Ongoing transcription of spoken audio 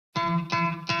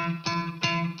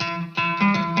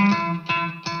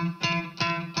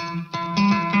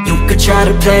could try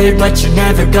to play, but you're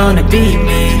never gonna beat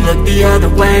me. Look the other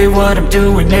way, what I'm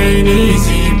doing ain't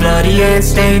easy. Bloody hands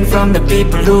stained from the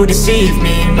people who deceive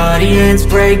me. Muddy hands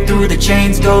break through the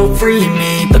chains, go free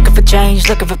me. Looking for change,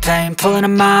 looking for pain, pulling a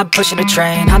mob, pushing a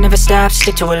train. I'll never stop,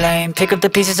 stick to a lane, pick up the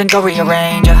pieces and go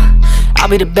rearrange. I'll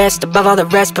be the best above all the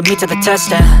rest, put me to the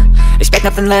test and expect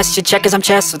nothing less, you check as I'm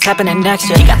chess, what's happening next,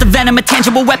 yeah. He got the venom, a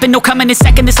tangible weapon, no coming in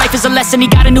second. This life is a lesson, he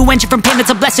got a new engine from pain,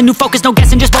 it's a blessing. New focus, no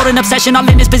guessing, just bold and obsession, all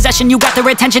in his possession. You got their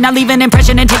attention, I'll leave an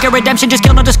impression and take a redemption. Just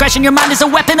kill no discretion, your mind is a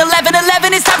weapon.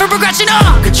 11-11, it's time for progression.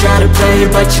 You could try to play,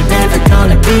 but you're never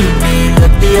gonna beat me.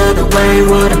 Look the other way,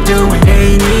 what I'm doing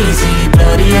ain't easy.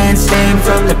 Bloody hands stained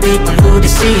from the people who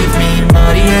deceive me.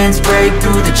 Muddy hands break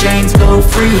through the chains, go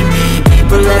free me.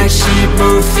 People like sheep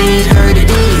move feet, hurt it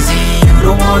easy. You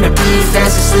don't wanna be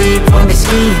fast asleep when they're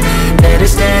scheming. Better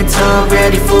stand tall,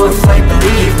 ready for a fight,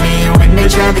 believe me. When they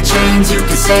try the chains, you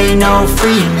can say no,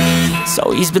 free me.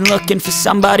 So he's been looking for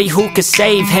somebody who could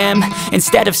save him,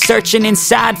 instead of searching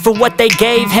inside for what they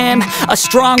gave him. A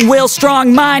strong will,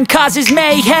 strong mind causes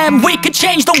mayhem. We could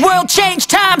change the world, change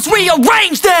times,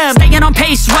 rearrange them. Staying on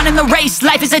pace, running the race,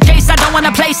 life is a chase. I don't want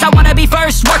a place, I wanna be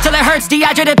first. Work till it hurts,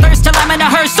 dehydrated thirst till I'm in a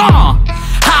hearse.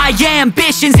 High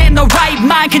ambitions in the right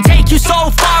mind can take you so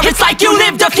far. It's like you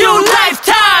lived a few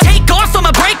lifetimes. Take off from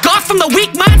a break off from the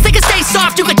weak minds, they can stay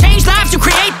soft. You can change lives, you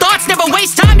create thoughts, never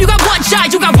waste time. You got one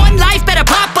shot, you got one life, better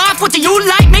pop off. What do you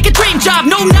like? Make a dream job.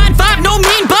 No 9-5, no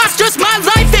mean boss, just my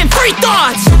life and free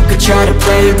thoughts. You could try to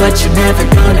play, but you're never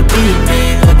gonna beat me.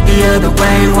 Look the other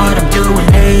way, what I'm doing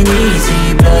ain't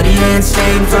easy. Bloody hands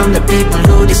stained from the people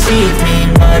who deceive me.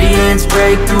 Muddy hands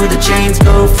break through the chains,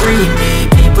 go free me.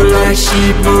 People like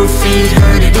sheep move feet,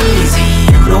 hurt it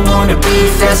easy. You don't wanna be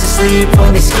fast asleep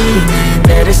when they're scheming.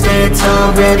 Better stand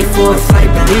tall, ready for a fight,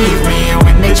 believe me.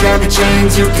 When they try the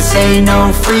chains, you can say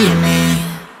no, free me.